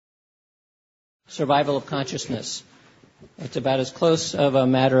survival of consciousness. It's about as close of a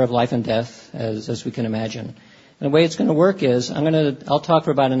matter of life and death as we can imagine. And the way it's going to work is I'll talk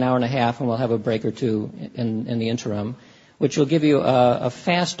for about an hour and a half, and we'll have a break or two in the interim, which will give you a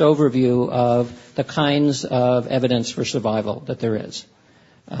fast overview of the kinds of evidence for survival that there is.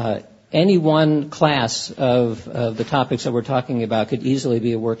 Any one class of the topics that we're talking about could easily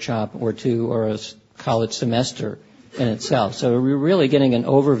be a workshop or two or a college semester in itself. So we're really getting an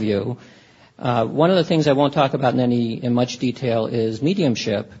overview. One of the things I won't talk about in much detail is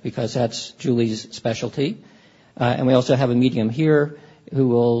mediumship, because that's Julie's specialty. And we also have a medium here who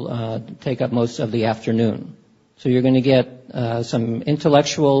will take up most of the afternoon. So you're going to get some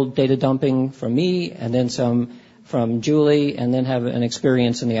intellectual data dumping from me, and then some from Julie, and then have an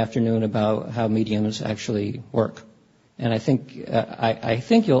experience in the afternoon about how mediums actually work. And I think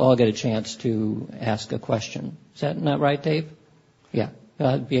you'll all get a chance to ask a question. Is that not right, Dave? Yeah.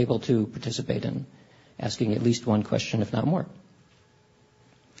 I'll be able to participate in asking at least one question, if not more.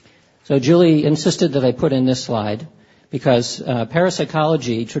 So Julie insisted that I put in this slide because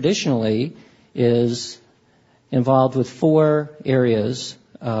parapsychology traditionally is involved with four areas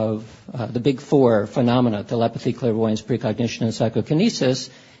of the big four phenomena: telepathy, clairvoyance, precognition, and psychokinesis,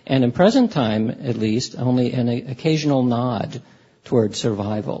 and in present time, at least, only an occasional nod toward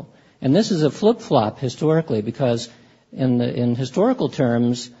survival. And this is a flip-flop historically, because in historical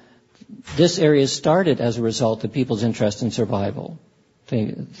terms, this area started as a result of people's interest in survival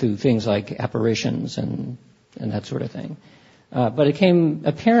through things like apparitions and that sort of thing. But it became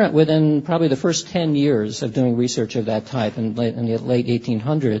apparent within probably the first 10 years of doing research of that type in the late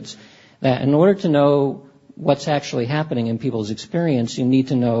 1800s that in order to know what's actually happening in people's experience, you need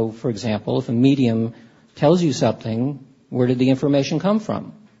to know, for example, if a medium tells you something, where did the information come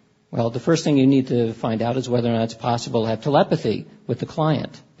from? Well, the first thing you need to find out is whether or not it's possible to have telepathy with the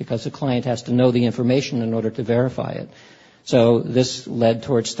client, because the client has to know the information in order to verify it. So this led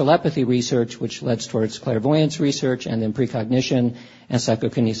towards telepathy research, which led towards clairvoyance research, and then precognition, and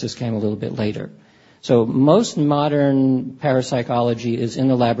psychokinesis came a little bit later. So most modern parapsychology is in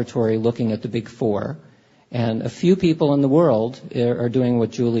the laboratory looking at the big four, and a few people in the world are doing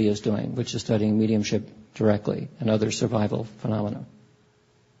what Julie is doing, which is studying mediumship directly and other survival phenomena.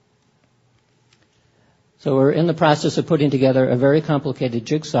 So we're in the process of putting together a very complicated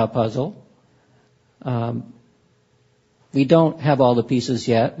jigsaw puzzle. We don't have all the pieces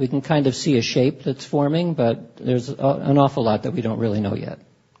yet. We can kind of see a shape that's forming, but there's an awful lot that we don't really know yet.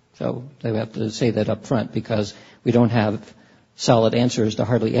 So they have to say that up front, because we don't have solid answers to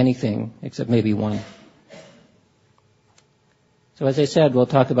hardly anything except maybe one. So as I said, we'll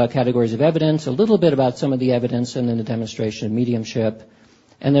talk about categories of evidence, a little bit about some of the evidence, and then the demonstration of mediumship.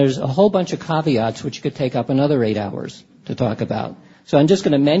 And there's a whole bunch of caveats which could take up another 8 hours to talk about. So I'm just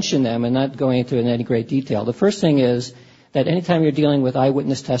going to mention them and not going into in any great detail. The first thing is that anytime you're dealing with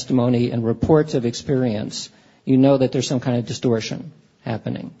eyewitness testimony and reports of experience, you know that there's some kind of distortion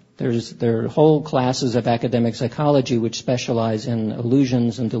happening. There are whole classes of academic psychology which specialize in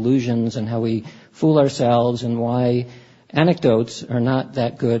illusions and delusions and how we fool ourselves and why anecdotes are not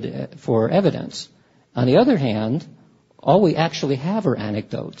that good for evidence. On the other hand, all we actually have are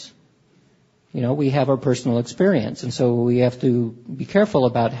anecdotes. We have our personal experience, and so we have to be careful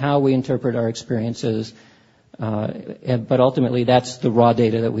about how we interpret our experiences, but ultimately that's the raw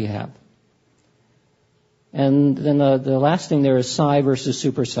data that we have. And then the last thing there is psi versus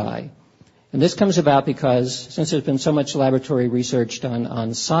super psi. And this comes about because since there's been so much laboratory research done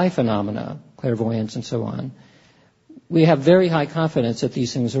on psi phenomena, clairvoyance and so on, we have very high confidence that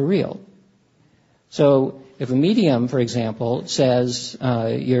these things are real. So if a medium, for example, says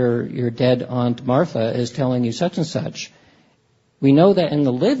your dead Aunt Martha is telling you such and such, we know that in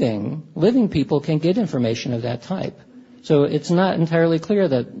the living people can get information of that type. So it's not entirely clear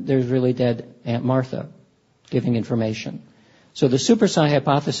that there's really dead Aunt Martha giving information. So the super psi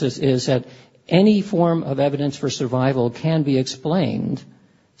hypothesis is that any form of evidence for survival can be explained,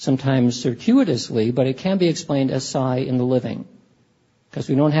 sometimes circuitously, but it can be explained as psi in the living. Because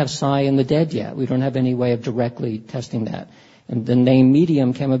we don't have psi in the dead yet. We don't have any way of directly testing that. And the name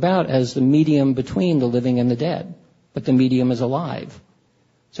medium came about as the medium between the living and the dead. But the medium is alive.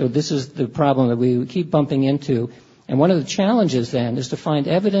 So this is the problem that we keep bumping into. And one of the challenges then is to find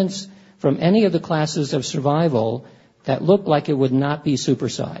evidence from any of the classes of survival that look like it would not be super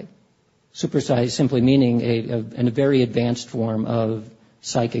psi. Super psi simply meaning a very advanced form of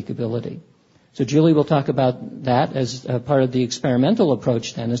psychic ability. So Julie will talk about that as a part of the experimental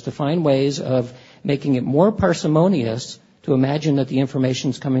approach then, is to find ways of making it more parsimonious to imagine that the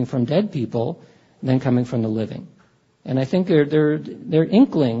information is coming from dead people than coming from the living. And I think there are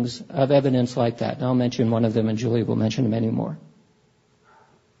inklings of evidence like that. And I'll mention one of them, and Julie will mention many more.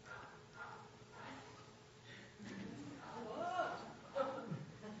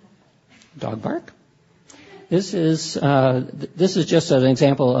 Dog bark. This is just an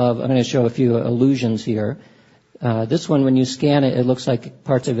example of, I'm going to show a few illusions here. This one, when you scan it, it looks like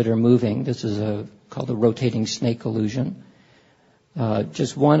parts of it are moving. This is called a rotating snake illusion.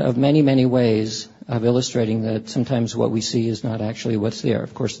 Just one of many, many ways of illustrating that sometimes what we see is not actually what's there.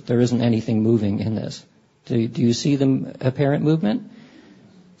 Of course, there isn't anything moving in this. Do you see the apparent movement?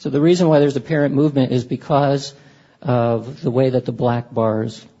 So the reason why there's apparent movement is because of the way that the black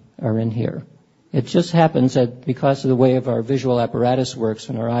bars are in here. It just happens that because of the way of our visual apparatus works,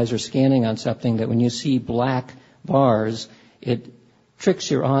 when our eyes are scanning on something, that when you see black bars, it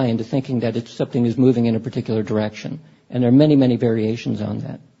tricks your eye into thinking that something is moving in a particular direction. And there are many, many variations on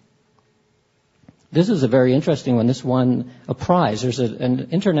that. This is a very interesting one. This won a prize. There's an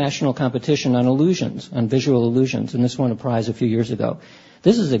international competition on illusions, on visual illusions, and this won a prize a few years ago.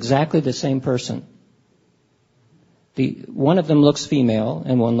 This is exactly the same person. One of them looks female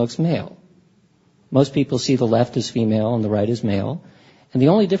and one looks male. Most people see the left as female and the right as male. And the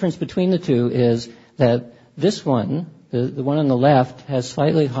only difference between the two is that this one, the one on the left, has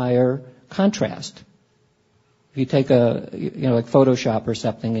slightly higher contrast. If you take like Photoshop or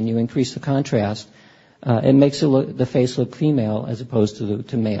something and you increase the contrast, it makes the face look female as opposed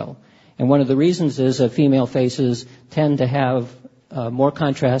to male. And one of the reasons is that female faces tend to have more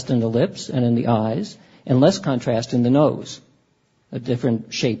contrast in the lips and in the eyes and less contrast in the nose, a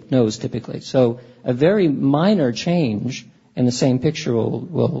different shaped nose typically. So a very minor change in the same picture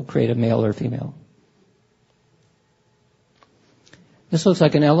will create a male or female. This looks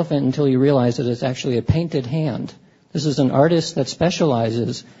like an elephant until you realize that it's actually a painted hand. This is an artist that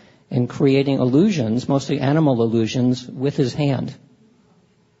specializes in creating illusions, mostly animal illusions, with his hand.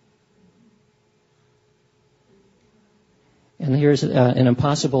 And here's an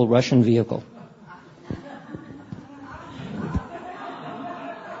impossible Russian vehicle.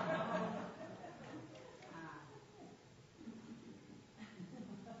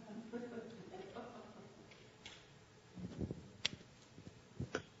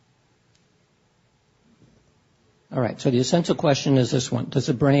 All right, so the essential question is this one. Does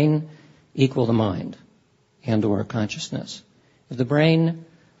the brain equal the mind and or consciousness? If the brain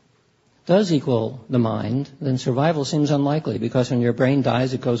does equal the mind, then survival seems unlikely because when your brain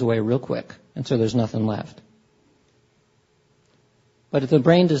dies, it goes away real quick, and so there's nothing left. But if the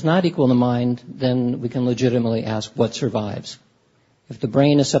brain does not equal the mind, then we can legitimately ask what survives. If the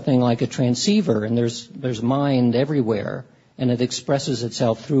brain is something like a transceiver and there's mind everywhere and it expresses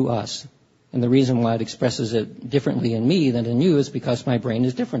itself through us, and the reason why it expresses it differently in me than in you is because my brain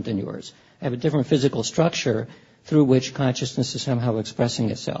is different than yours. I have a different physical structure through which consciousness is somehow expressing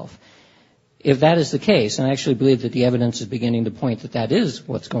itself. If that is the case, and I actually believe that the evidence is beginning to point that that is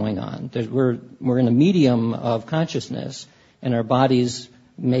what's going on, that we're in a medium of consciousness, and our bodies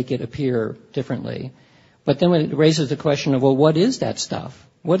make it appear differently. But then it raises the question of, well, what is that stuff?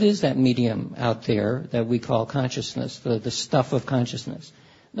 What is that medium out there that we call consciousness, the stuff of consciousness?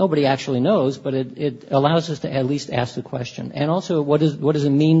 Nobody actually knows, but it allows us to at least ask the question. And also, what does it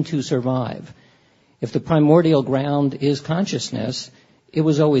mean to survive? If the primordial ground is consciousness, it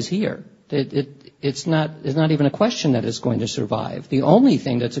was always here. It's not even a question that it's going to survive. The only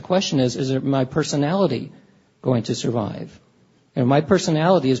thing that's a question is my personality going to survive? And if my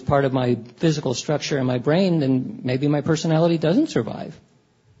personality is part of my physical structure in my brain, then maybe my personality doesn't survive.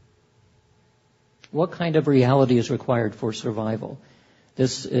 What kind of reality is required for survival?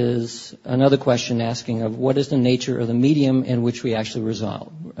 This is another question asking of what is the nature of the medium in which we actually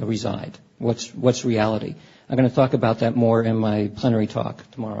reside? What's reality? I'm going to talk about that more in my plenary talk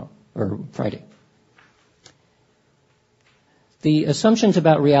tomorrow or Friday. The assumptions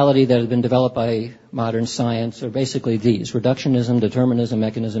about reality that have been developed by modern science are basically these: reductionism, determinism,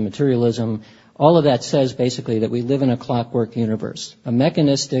 mechanism, materialism. All of that says basically that we live in a clockwork universe, a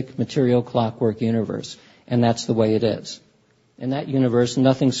mechanistic, material clockwork universe, and that's the way it is. In that universe,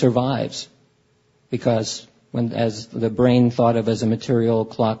 nothing survives because as the brain thought of as a material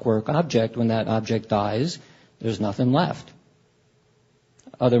clockwork object, when that object dies, there's nothing left.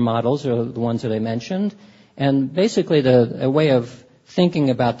 Other models are the ones that I mentioned. And basically a way of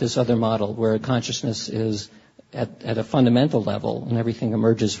thinking about this other model where consciousness is at a fundamental level and everything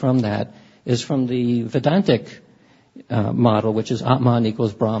emerges from that is from the Vedantic model, which is Atman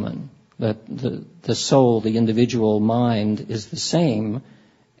equals Brahman. That the soul, the individual mind, is the same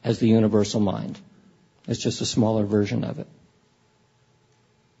as the universal mind. It's just a smaller version of it.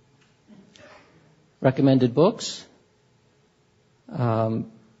 Recommended books.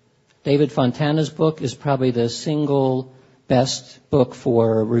 David Fontana's book is probably the single best book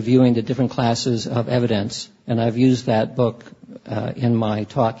for reviewing the different classes of evidence, and I've used that book in my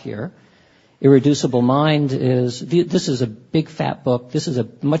talk here. Irreducible Mind this is a big fat book. This is a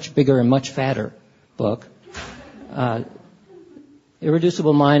much bigger and much fatter book.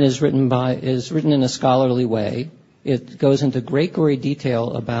 Irreducible Mind is written in a scholarly way. It goes into great gory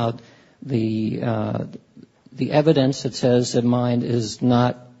detail about the evidence that says that mind is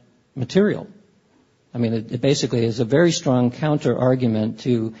not material. I mean, it basically is a very strong counter argument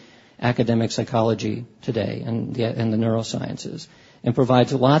to academic psychology today and the neurosciences, and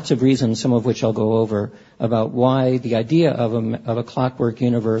provides lots of reasons, some of which I'll go over, about why the idea of a clockwork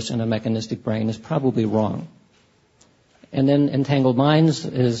universe and a mechanistic brain is probably wrong. And then Entangled Minds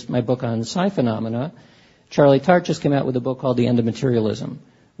is my book on psi phenomena. Charlie Tart just came out with a book called The End of Materialism,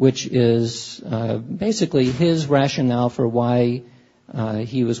 which is basically his rationale for why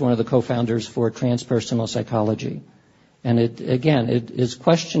he was one of the co-founders for transpersonal psychology. And it is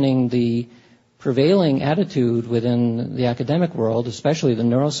questioning the prevailing attitude within the academic world, especially the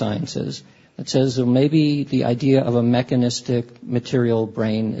neurosciences, that says that maybe the idea of a mechanistic material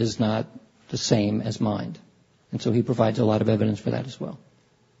brain is not the same as mind. And so he provides a lot of evidence for that as well.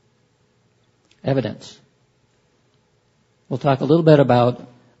 Evidence. We'll talk a little bit about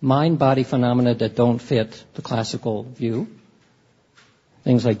mind-body phenomena that don't fit the classical view.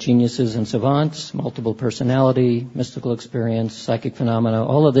 Things like geniuses and savants, multiple personality, mystical experience, psychic phenomena.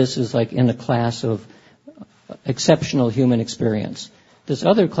 All of this is like in a class of exceptional human experience. These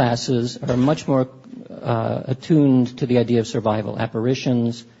other classes are much more attuned to the idea of survival.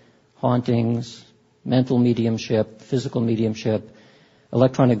 Apparitions, hauntings, mental mediumship, physical mediumship,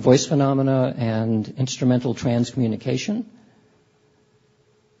 electronic voice phenomena, and instrumental transcommunication.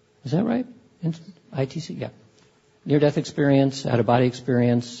 Is that right? ITC? Yeah. Near-death experience, out-of-body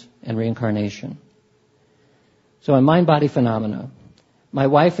experience, and reincarnation. So on mind-body phenomena, my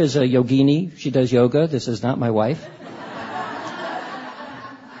wife is a yogini. She does yoga. This is not my wife.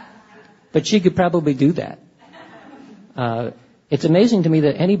 But she could probably do that. It's amazing to me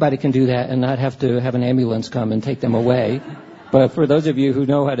that anybody can do that and not have to have an ambulance come and take them away. But for those of you who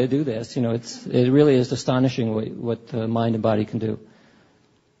know how to do this, it really is astonishing what the mind and body can do.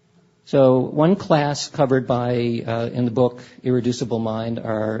 So one class covered by in the book Irreducible Mind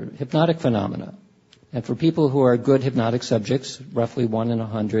are hypnotic phenomena. And for people who are good hypnotic subjects, roughly 1 in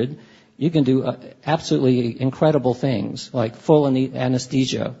 100, you can do absolutely incredible things, like full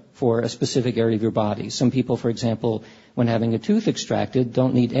anesthesia for a specific area of your body. Some people, for example, when having a tooth extracted,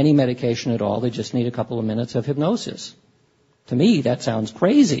 don't need any medication at all. They just need a couple of minutes of hypnosis. To me, that sounds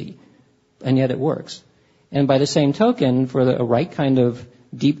crazy, and yet it works. And by the same token, for a right kind of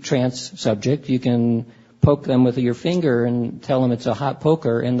deep trance subject, you can poke them with your finger and tell them it's a hot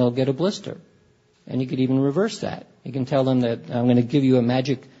poker, and they'll get a blister. And you could even reverse that. You can tell them that I'm going to give you a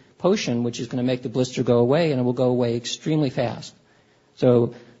magic potion which is going to make the blister go away, and it will go away extremely fast.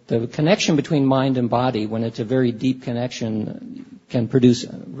 So the connection between mind and body, when it's a very deep connection, can produce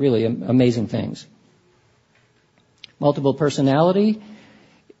really amazing things. Multiple personality.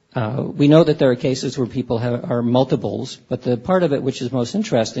 We know that there are cases where people are multiples, but the part of it which is most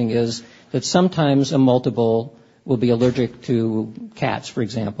interesting is that sometimes a multiple will be allergic to cats, for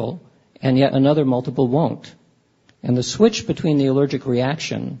example, and yet another multiple won't. And the switch between the allergic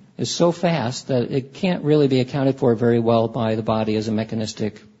reaction is so fast that it can't really be accounted for very well by the body as a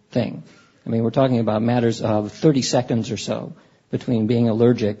mechanistic thing. I mean, we're talking about matters of 30 seconds or so between being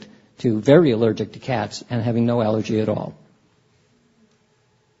allergic to very allergic to cats and having no allergy at all.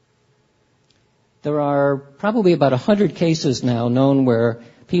 There are probably about 100 cases now known where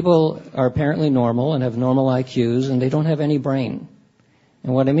people are apparently normal and have normal IQs and they don't have any brain.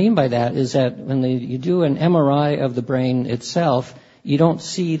 And what I mean by that is that when you do an MRI of the brain itself, you don't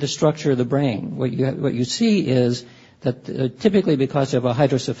see the structure of the brain. What you see is that typically because of a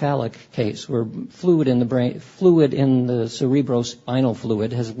hydrocephalic case where fluid in the cerebrospinal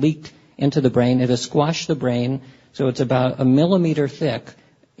fluid has leaked into the brain, it has squashed the brain so it's about 1 millimeter thick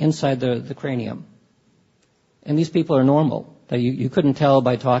inside the cranium. And these people are normal. You couldn't tell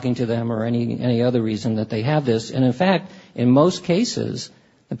by talking to them or any other reason that they have this. And in fact, in most cases,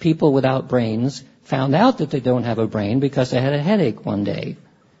 the people without brains found out that they don't have a brain because they had a headache one day.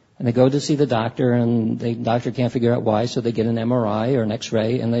 And they go to see the doctor, and the doctor can't figure out why, so they get an MRI or an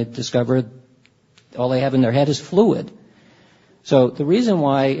X-ray, and they discover all they have in their head is fluid. So the reason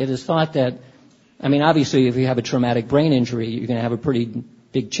why it is thought that, I mean, obviously if you have a traumatic brain injury, you're going to have a pretty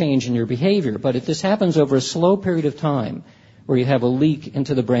big change in your behavior. But if this happens over a slow period of time, where you have a leak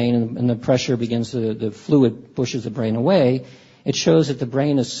into the brain and the pressure begins the fluid pushes the brain away, it shows that the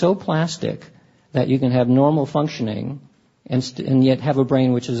brain is so plastic that you can have normal functioning and yet have a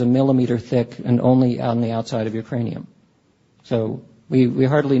brain which is a millimeter thick and only on the outside of your cranium. So we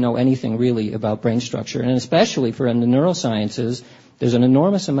hardly know anything really about brain structure, and especially for in the neurosciences, there's an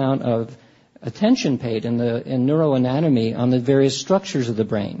enormous amount of attention paid in neuroanatomy on the various structures of the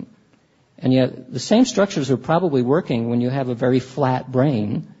brain. And yet the same structures are probably working when you have a very flat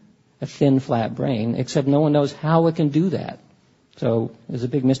brain, a thin, flat brain, except no one knows how it can do that. So there's a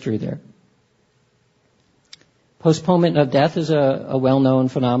big mystery there. Postponement of death is a well-known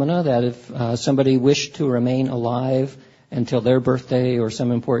phenomena that if somebody wished to remain alive until their birthday or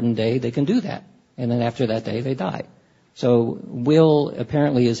some important day, they can do that. And then after that day, they die. So will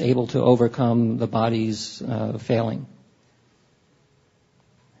apparently is able to overcome the body's failing.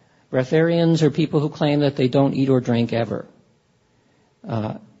 Breatharians are people who claim that they don't eat or drink ever.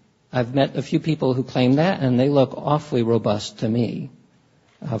 I've met a few people who claim that, and they look awfully robust to me.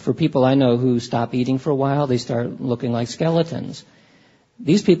 For people I know who stop eating for a while, they start looking like skeletons.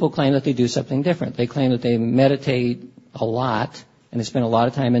 These people claim that they do something different. They claim that they meditate a lot, and they spend a lot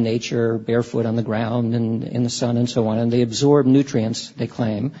of time in nature, barefoot on the ground and in the sun and so on, and they absorb nutrients, they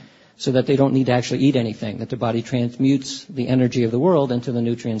claim, so that they don't need to actually eat anything, that their body transmutes the energy of the world into the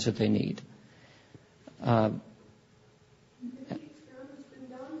nutrients that they need.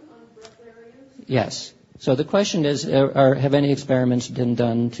 Yes. So the question is, have any experiments been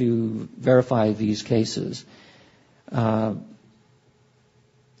done to verify these cases? The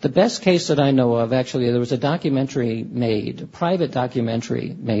best case that I know of, actually, there was a documentary made, a private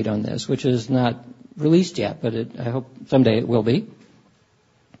documentary made on this, which is not released yet, but I hope someday it will be.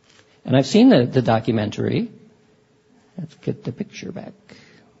 And I've seen the documentary. Let's get the picture back.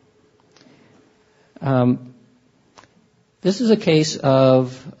 This is a case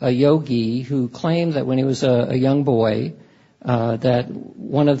of a yogi who claimed that when he was a young boy, that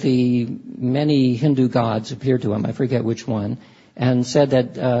one of the many Hindu gods appeared to him, I forget which one, and said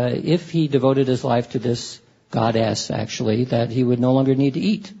that if he devoted his life to this goddess, actually, that he would no longer need to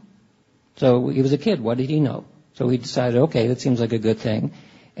eat. So he was a kid. What did he know? So he decided, okay, that seems like a good thing.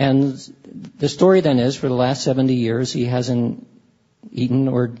 And the story then is, for the last 70 years, he hasn't eaten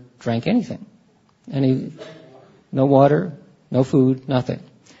or drank anything. No water, no food, nothing.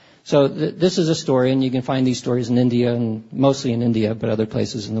 So this is a story, and you can find these stories in India, and mostly in India, but other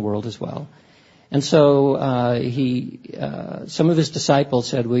places in the world as well. And so some of his disciples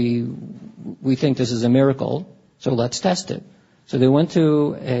said, we think this is a miracle, so let's test it. So they went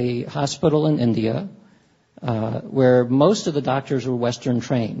to a hospital in India where most of the doctors were Western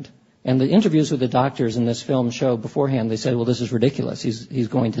trained. And the interviews with the doctors in this film show beforehand, they said, well, this is ridiculous. He's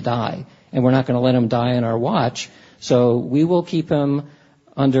going to die, and we're not going to let him die on our watch. So we will keep him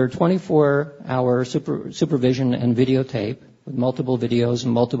under 24-hour supervision and videotape with multiple videos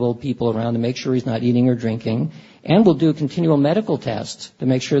and multiple people around to make sure he's not eating or drinking. And we'll do continual medical tests to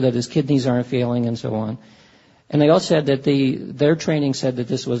make sure that his kidneys aren't failing and so on. And they all said that their training said that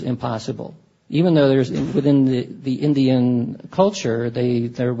this was impossible. Even though within the Indian culture,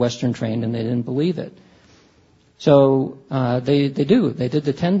 they're Western trained and they didn't believe it. So they did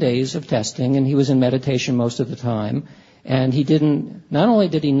the 10 days of testing, and he was in meditation most of the time. And not only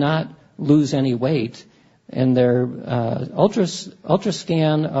did he not lose any weight, in their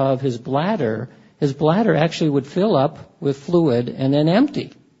ultrascan of his bladder actually would fill up with fluid and then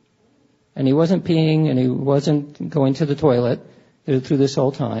empty. And he wasn't peeing and he wasn't going to the toilet through this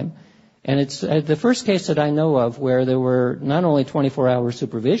whole time. And it's the first case that I know of where there were not only 24-hour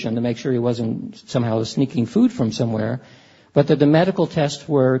supervision to make sure he wasn't somehow sneaking food from somewhere, but that the medical tests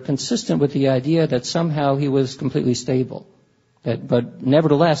were consistent with the idea that somehow he was completely stable. But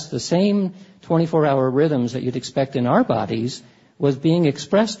nevertheless, the same 24-hour rhythms that you'd expect in our bodies was being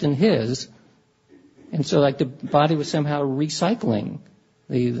expressed in his. And so like the body was somehow recycling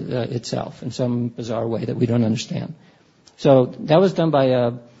itself in some bizarre way that we don't understand. So that was done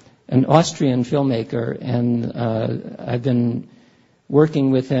by an Austrian filmmaker, and I've been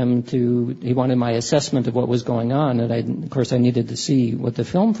working with him he wanted my assessment of what was going on, and of course I needed to see what the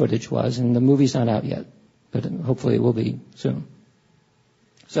film footage was, and the movie's not out yet, but hopefully it will be soon.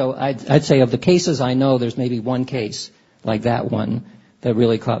 So I'd say of the cases I know, there's maybe one case like that one that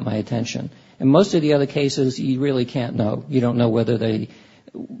really caught my attention. And most of the other cases you really can't know. You don't know whether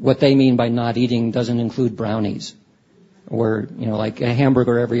what they mean by not eating doesn't include brownies. Or, like a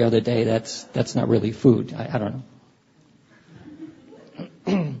hamburger every other day, that's not really food. I don't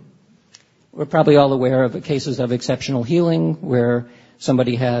know. We're probably all aware of cases of exceptional healing where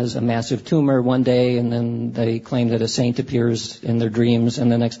somebody has a massive tumor one day and then they claim that a saint appears in their dreams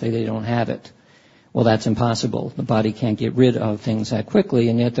and the next day they don't have it. Well, that's impossible. The body can't get rid of things that quickly,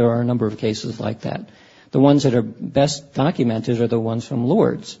 and yet there are a number of cases like that. The ones that are best documented are the ones from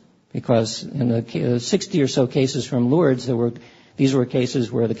Lourdes, because in the 60 or so cases from Lourdes, these were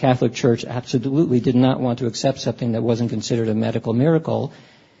cases where the Catholic Church absolutely did not want to accept something that wasn't considered a medical miracle.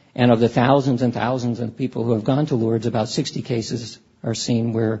 And of the thousands and thousands of people who have gone to Lourdes, about 60 cases are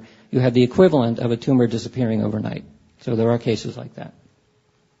seen where you have the equivalent of a tumor disappearing overnight. So there are cases like that.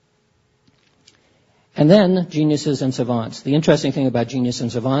 And then geniuses and savants. The interesting thing about genius and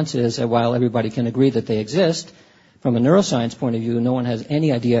savants is that while everybody can agree that they exist, from a neuroscience point of view, no one has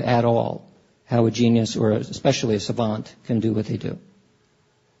any idea at all how a genius, or especially a savant, can do what they do.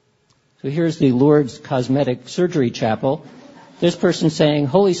 So here's the Lourdes Cosmetic Surgery Chapel. This person saying,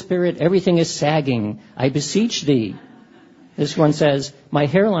 "Holy Spirit, everything is sagging. I beseech thee." This one says, "My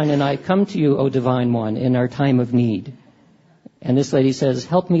hairline and I come to you, O Divine One, in our time of need." And this lady says,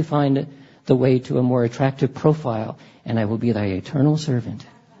 "Help me find the way to a more attractive profile, and I will be thy eternal servant."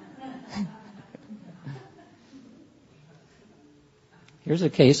 Here's a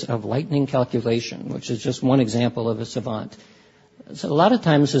case of lightning calculation, which is just one example of a savant. So a lot of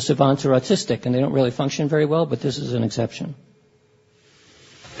times the savants are autistic and they don't really function very well, but this is an exception.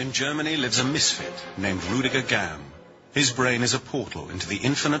 In Germany lives a misfit named Rudiger Gamm. His brain is a portal into the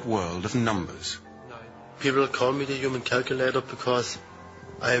infinite world of numbers. People call me the human calculator because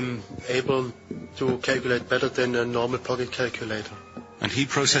I'm able to calculate better than a normal pocket calculator. And he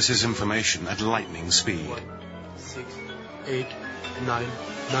processes information at lightning speed. 1, 6, 8, 9,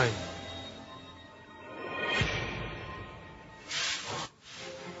 9.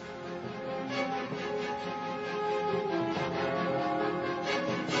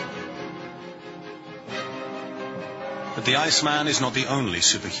 But the Iceman is not the only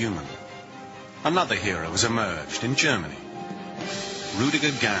superhuman. Another hero has emerged in Germany. Rudiger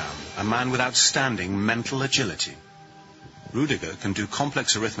Gamm, a man with outstanding mental agility. Rudiger can do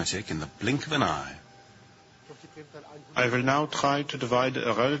complex arithmetic in the blink of an eye. I will now try to divide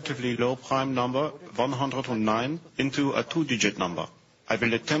a relatively low prime number, 109, into a two-digit number. I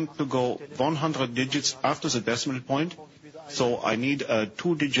will attempt to go 100 digits after the decimal point, so I need a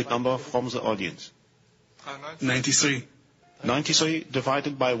two-digit number from the audience. 93. 93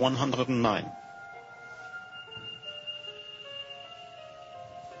 divided by 109.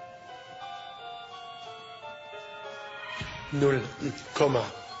 0, 8, 5, 3, 2, 1, 1, 0,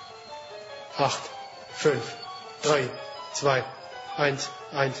 0, 9, 1, 7, 4, 3, 1, 1, 9, 2, 6, 6, 0, 5, 5, 0, 4, 5, 8, 7, 1, 5, 5, 9, 6, 3, 3, 0,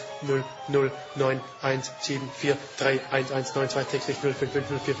 2, 7, 5, 2, 3, 9, 3, 5, 7, 7, 9, 8, 1, 6, 5, 1, 3, 7, 6, 1, 4,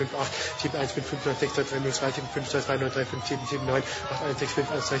 6, 7, 8, 8, 9, 9, 8, 2,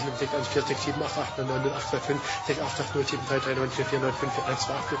 5, 6, 8, 8, 0, 7, 3, 3, 9, 4, 4, 9, 5, 4, 1,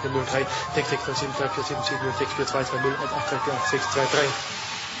 2, 8, 4, 0, 3, 6, 6, 9, 7, 3, 4, 7, 7, 0, 6, 4, 2, 3, 0, 1, 8, 3, 8, 6, 2, 3.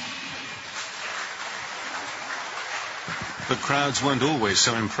 But crowds weren't always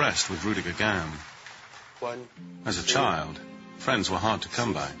so impressed with Rudiger Gamm. As a child, friends were hard to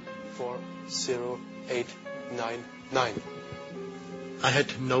come by. 4, 0, 8, 9, 9. I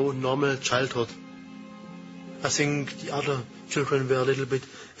had no normal childhood. I think the other children were a little bit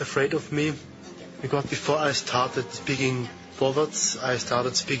afraid of me, because before I started speaking forwards, I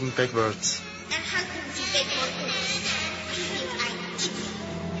started speaking backwards.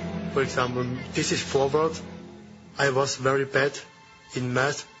 For example, this is forward. I was very bad in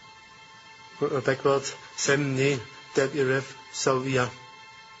math. Backwards, 7, nee, that 11, so yeah.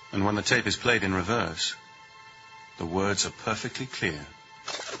 And when the tape is played in reverse, the words are perfectly clear.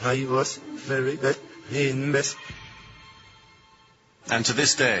 I was very bad in math. And to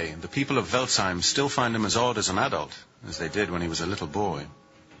this day, the people of Welzheim still find him as odd as an adult as they did when he was a little boy.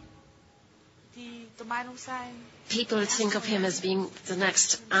 People think of him as being the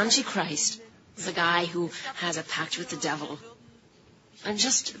next Antichrist, the guy who has a pact with the devil. I'm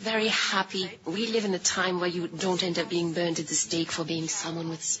just very happy we live in a time where you don't end up being burned at the stake for being someone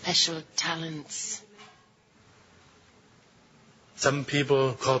with special talents. Some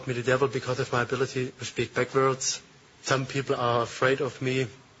people called me the devil because of my ability to speak backwards. Some people are afraid of me.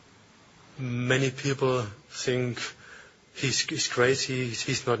 Many people think he's crazy,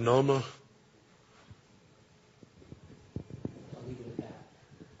 he's not normal.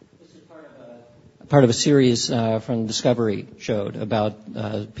 Part of a series from Discovery showed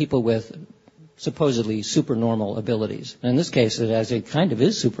about people with supposedly supernormal abilities. And in this case, it kind of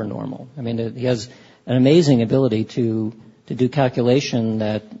is supernormal. I mean, he has an amazing ability to do calculation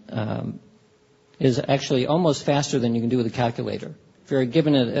that is actually almost faster than you can do with a calculator. If you're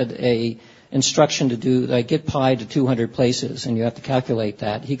given a instruction to do, like, get pi to 200 places, and you have to calculate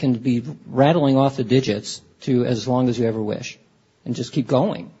that, he can be rattling off the digits to as long as you ever wish, and just keep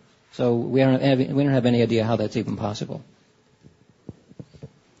going. So we don't have any idea how that's even possible.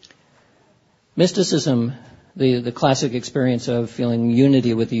 Mysticism, the classic experience of feeling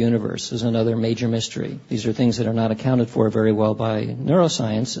unity with the universe, is another major mystery. These are things that are not accounted for very well by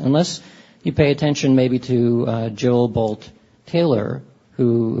neuroscience, unless you pay attention maybe to Jill Bolt Taylor,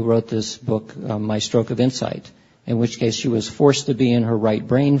 who wrote this book, My Stroke of Insight, in which case she was forced to be in her right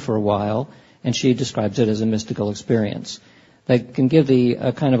brain for a while, and she describes it as a mystical experience. That can give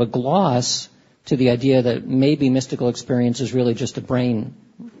a kind of a gloss to the idea that maybe mystical experience is really just a brain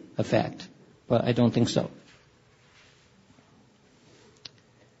effect, but I don't think so.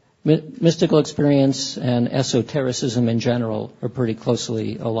 Mystical experience and esotericism in general are pretty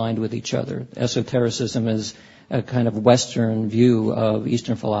closely aligned with each other. Esotericism is a kind of Western view of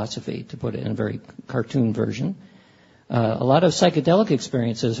Eastern philosophy, to put it in a very cartoon version. A lot of psychedelic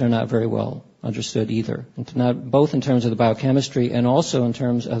experiences are not very well understood either, both in terms of the biochemistry and also in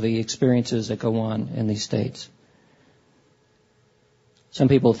terms of the experiences that go on in these states. Some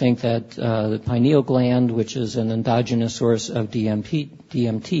people think that the pineal gland, which is an endogenous source of DMT,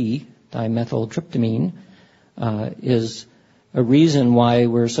 dimethyltryptamine, is a reason why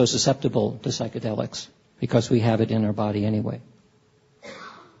we're so susceptible to psychedelics, because we have it in our body anyway.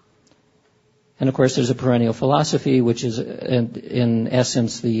 And of course, there's a perennial philosophy, which is in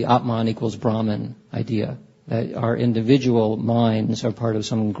essence the Atman equals Brahman idea, that our individual minds are part of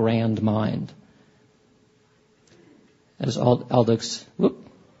some grand mind. As Aldous,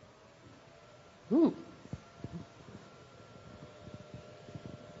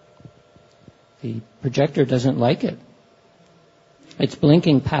 the projector doesn't like it. It's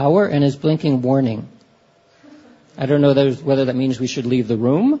blinking power and it's blinking warning. I don't know whether that means we should leave the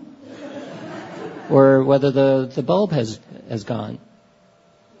room or whether the bulb has gone.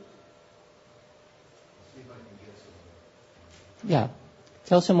 Yeah.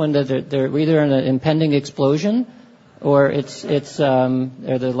 Tell someone that they're either in an impending explosion or or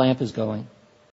the lamp is going.